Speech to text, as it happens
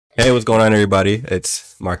Hey, what's going on, everybody?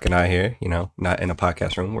 It's Mark and I here. Not in a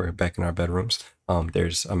podcast room. We're back in our bedrooms.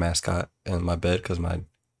 There's a mascot in my bed because my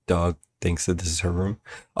dog thinks that this is her room.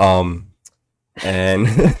 And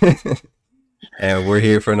and we're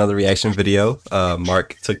here for another reaction video.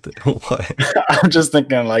 Mark took the what? I'm just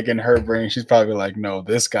thinking, like, in her brain, she's probably like, "No,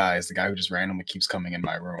 this guy is the guy who just randomly keeps coming in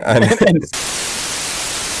my room."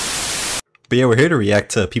 But yeah, we're here to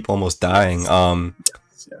react to people almost dying.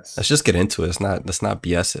 Yes. Let's just get into it. Let's not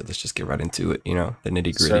BS it. Let's just get right into it. The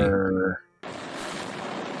nitty gritty.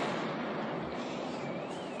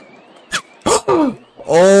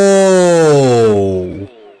 Oh,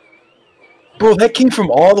 bro, that came from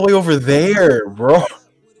all the way over there, bro.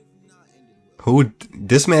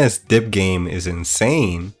 This man's dip game is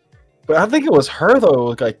insane. But I think it was her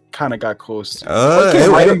though. Like, kind of got close.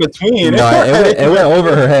 Right in between. No, it went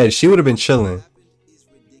over her head. She would have been chilling.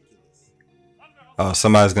 Oh,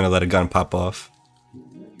 somebody's gonna let a gun pop off.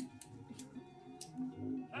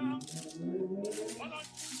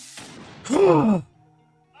 Look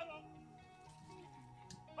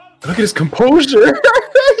at his composure.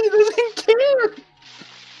 He doesn't care.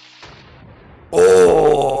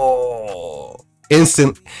 Oh,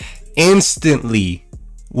 instantly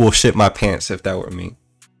will shit my pants if that were me.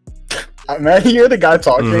 Man, you hear the guy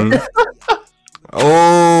talking.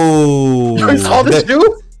 Oh, you saw this dude?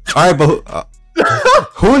 All right, but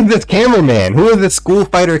who is this cameraman? Who is this school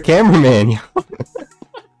fighter cameraman?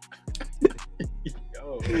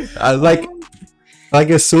 I like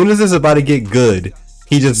as soon as it's about to get good,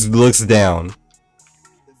 he just looks down.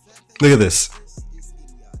 Look at this.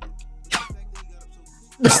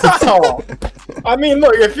 I mean,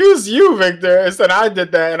 look, if it was you, Victor, and I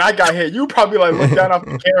did that and I got hit, you probably like look down off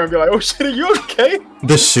the camera and be like, "Oh shit, are you okay?"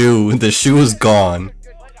 The shoe is gone.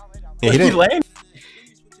 Yeah, he didn't land.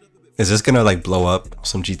 Is this gonna like blow up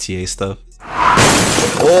some GTA stuff?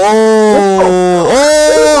 Oh,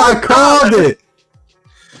 I called it.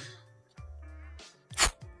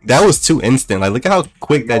 That was too instant. Like, look at how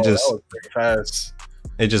quick that just. That was pretty fast.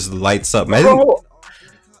 It just lights up, man. Bro,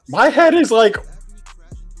 my head is like,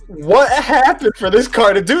 what happened for this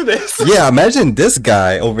car to do this? Yeah, imagine this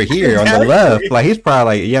guy over here on the left. Like, he's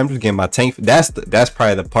probably like, yeah, I'm just getting my tank. That's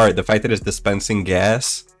probably the part. The fact that it's dispensing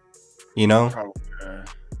gas. Probably,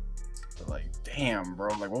 like, damn,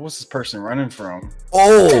 bro. Like, what was this person running from?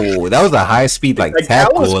 Oh, that was a high speed like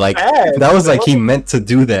tackle. That was like he meant to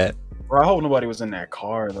do that. Bro, I hope nobody was in that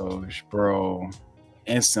car though, bro.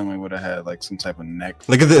 Instantly would have had like some type of neck.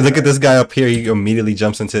 Look at this guy up here. He immediately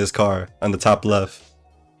jumps into his car on the top left.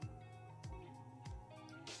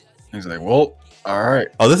 He's like, well, all right.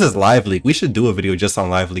 Oh, this is Live Leak. We should do a video just on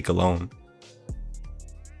Live Leak alone.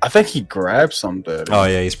 I think he grabbed something. Oh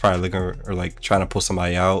yeah, he's probably looking or like trying to pull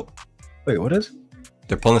somebody out. Wait, what is?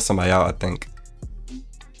 They're pulling somebody out, I think.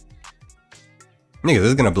 Nigga, this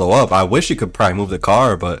is gonna blow up. I wish you could probably move the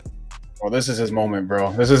car, but. Well, this is his moment,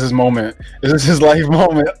 bro. This is his moment. This is his life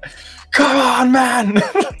moment. Come on, man.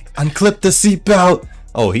 Unclip the seatbelt.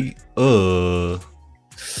 Oh, he.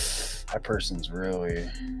 That person's really.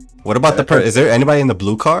 What about the person? Is there anybody in the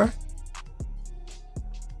blue car?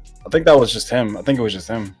 I think that was just him. I think it was just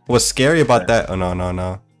him. What's scary about that? Oh no.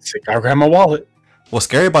 I grabbed my wallet. What's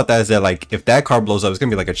scary about that is that like if that car blows up, it's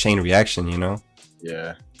gonna be like a chain reaction,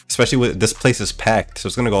 Yeah. Especially with this place is packed, so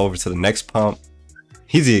it's gonna go over to the next pump.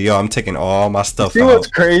 He's yo, I'm taking all my stuff out. What's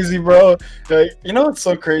crazy, bro? Like, what's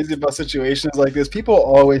so crazy about situations like this? People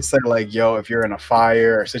always say like, yo, if you're in a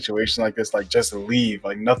fire or a situation like this, like just leave.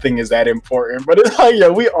 Like nothing is that important. But it's like,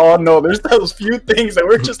 yo, we all know there's those few things that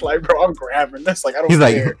we're just like, bro, I'm grabbing this. Like I don't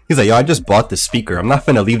care. He's like, yo, I just bought the speaker. I'm not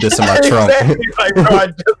finna leave this in my trunk. Exactly. Like, bro, I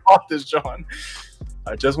just bought this, John.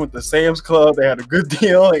 I just went to Sam's Club. They had a good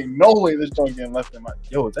deal. Ain't no way this joint getting left in my.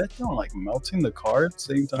 Yo, is that joint like melting the car at the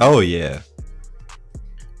same time? Oh yeah.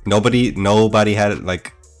 Nobody had it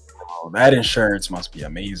like. Oh, that insurance must be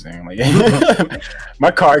amazing. Like, my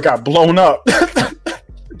car got blown up.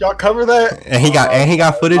 Y'all cover that? And he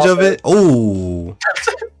got footage of it. Oh.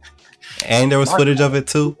 And there was footage of it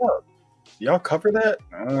too. Y'all cover that?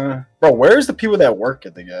 Bro, where's the people that work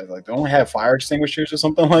at the gas? Like, they only have fire extinguishers or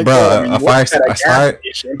something like that? I mean, a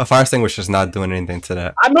fire extinguisher's not doing anything to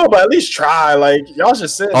that. I know, but at least try. Like, y'all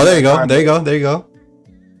just sit. Oh, there you go. There you go.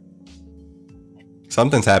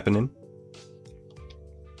 Something's happening.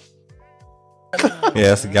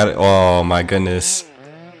 Yes, got it. Oh my goodness.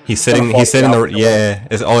 He's sitting yeah,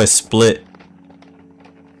 it's split.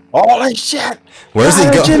 Holy shit. Where is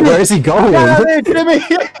he going? Jimmy.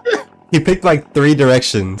 He picked like 3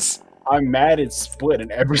 directions. I'm mad it's split in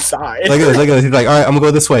every side. Look at this. He's like, all right, I'm gonna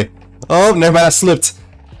go this way. Oh, never mind, I slipped.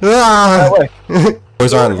 Ah!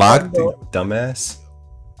 Doors aren't locked, dumbass.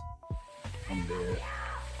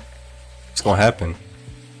 What's gonna happen?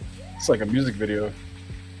 It's like a music video.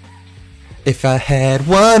 If I had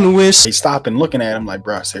one wish. They stop and looking at him like,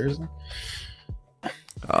 bro, seriously? Oh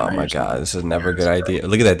my Understand. god, this is never a good idea.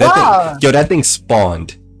 Look at that. Ah! Thing, yo, that thing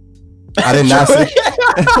spawned. I did not see.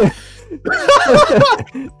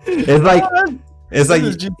 It's like This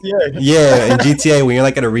is GTA. yeah, in GTA when you're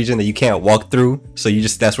like in a region that you can't walk through, so you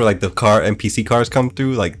just that's where like the car NPC cars come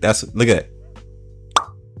through. Like that's look at it.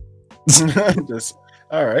 Just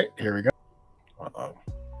all right. Here we go. Uh-oh.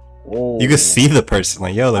 Whoa. You can see the person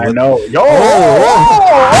like yo. Like, I what- know. Yo.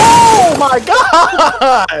 Oh, Oh my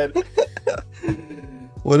god.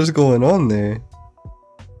 what is going on there?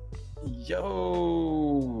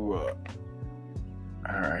 Yo.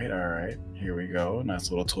 All right. Here we go. Nice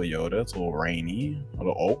little Toyota. It's a little rainy. A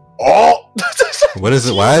little, oh. What is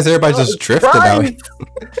it? Why is everybody just drifting out? Right.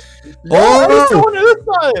 Oh! Oh, it's on this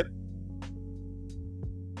side.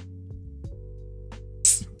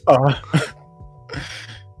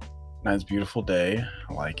 Nice, beautiful day.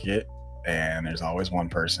 I like it. And there's always one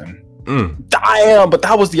person. Damn, but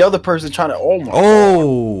that was the other person trying to. Oh my.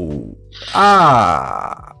 Oh.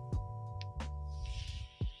 Ah.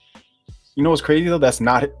 You know what's crazy though? That's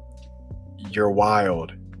not it. You're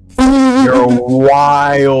wild. You're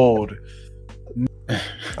wild.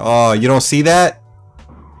 Oh, you don't see that?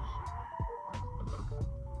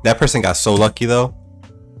 That person got so lucky though.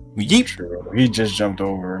 Yeep. True. He just jumped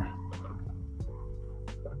over.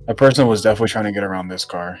 That person was definitely trying to get around this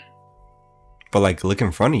car. But like, look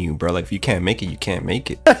in front of you, bro. Like, if you can't make it, you can't make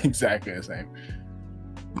it. Exactly the same.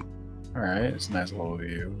 All right, it's a nice little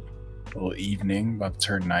view. A little evening, about to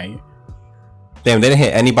turn night. Damn, they didn't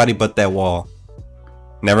hit anybody but that wall.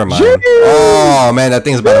 Never mind. Jeez. Oh man, that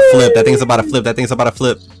thing's about to flip. That thing's about to flip. That thing's about to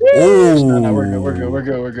flip. Ooh. No, we're good.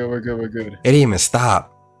 We're good. It didn't even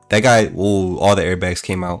stop. That guy. Ooh, all the airbags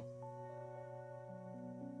came out.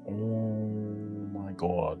 Oh my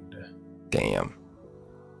god. Damn.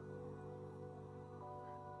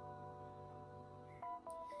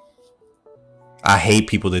 I hate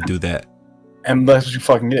people that do that. And that's what you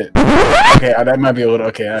fucking get. Okay, that might be a little.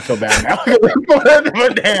 Okay, I feel bad now.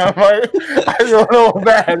 But damn, like, I feel a little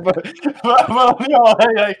bad. But yo,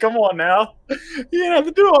 hey, come on now. You didn't have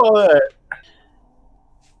to do all that.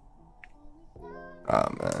 Oh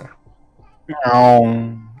man.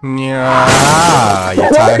 No. Yeah. Your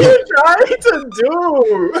What are tire, you trying to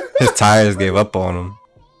do? his tires gave up on him.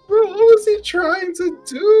 Bro, what was he trying to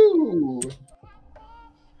do?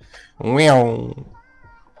 Meow.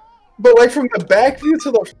 But like from the back view to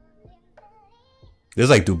the. This is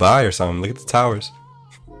like Dubai or something. Look at the towers.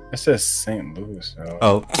 It says St. Louis. So.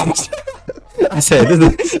 Oh, I said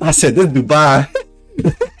this is Dubai,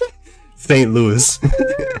 St. Louis.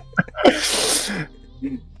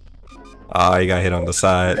 Ah, you got hit on the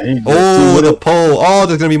side. Oh, with a pole. Oh,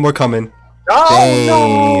 there's gonna be more coming. Oh Damn.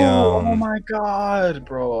 no! Oh my god,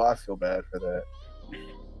 bro! I feel bad for that.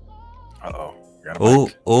 Uh-oh. Oh,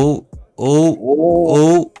 oh, oh,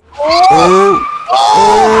 Oh! oh,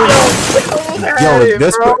 Oh! yo,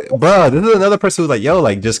 this bro, this is another person who's like, yo,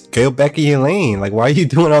 like just go back in your lane. Like, why are you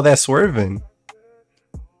doing all that swerving?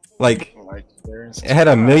 Like, it had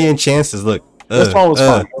a million chances. Look, this one was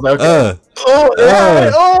fun. Okay.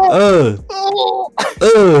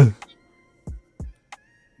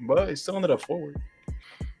 But he still ended up forward.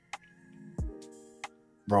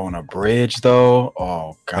 Bro, on a bridge though.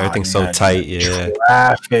 Oh god, everything's so tight. Yeah.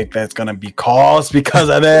 Traffic that's gonna be caused because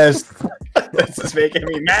of this. This is making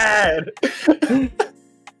me mad.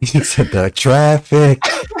 You said the traffic.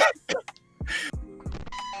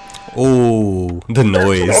 Oh, the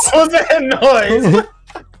noise. What was that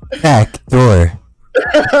noise? Back door.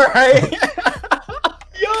 Right?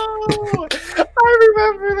 Yo, I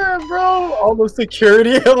remember that, bro. All the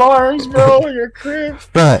security alarms, bro. Your crib.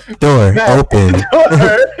 Front door Back open.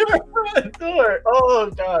 door.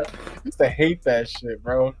 Oh god, I used to hate that shit,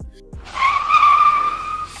 bro.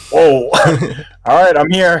 Whoa. All right, I'm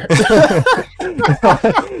here.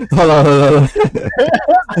 Hold on.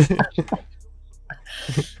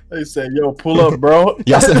 They said, "Yo, pull up, bro."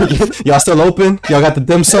 Y'all still open? Y'all got the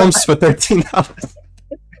dim sums for $13.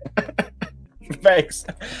 Thanks.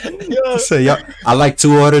 Yo, So y'all, I like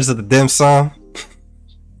 2 orders of the dim sum.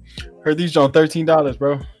 heard these on $13,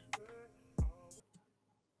 bro.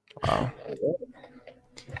 Wow.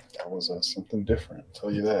 That was something different. I'll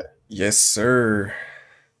tell you that. Yes, sir.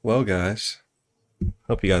 Well, guys,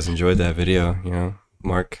 hope you guys enjoyed that video. You know,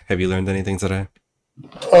 Mark, have you learned anything today?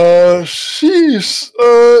 Sheesh.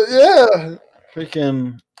 Yeah.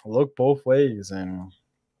 Freaking look both ways and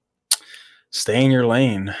stay in your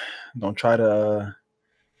lane. Don't try to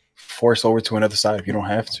force over to another side if you don't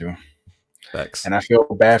have to. Facts. And I feel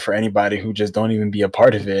bad for anybody who just don't even be a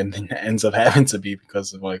part of it and then ends up having to be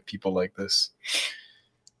because of like people like this.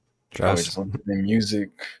 Probably just want to the music.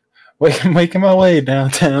 Making my way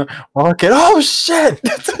downtown, walking. Oh shit!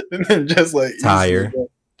 And then just like tire,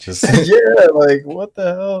 just yeah, like what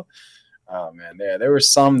the hell? Oh man, there were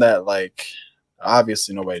some that like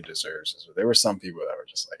obviously nobody deserves this, but there were some people that were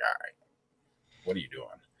just like, all right, what are you doing?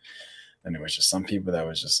 And it was just some people that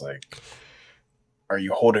was just like, are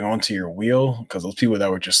you holding on to your wheel? Because those people that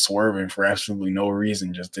were just swerving for absolutely no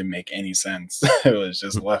reason just didn't make any sense. It was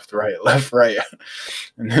just left, right,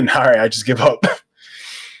 and then all right, I just give up.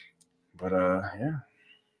 But yeah.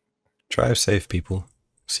 Drive safe, people.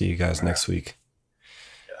 See you guys next week.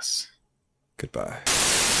 Yes. Goodbye.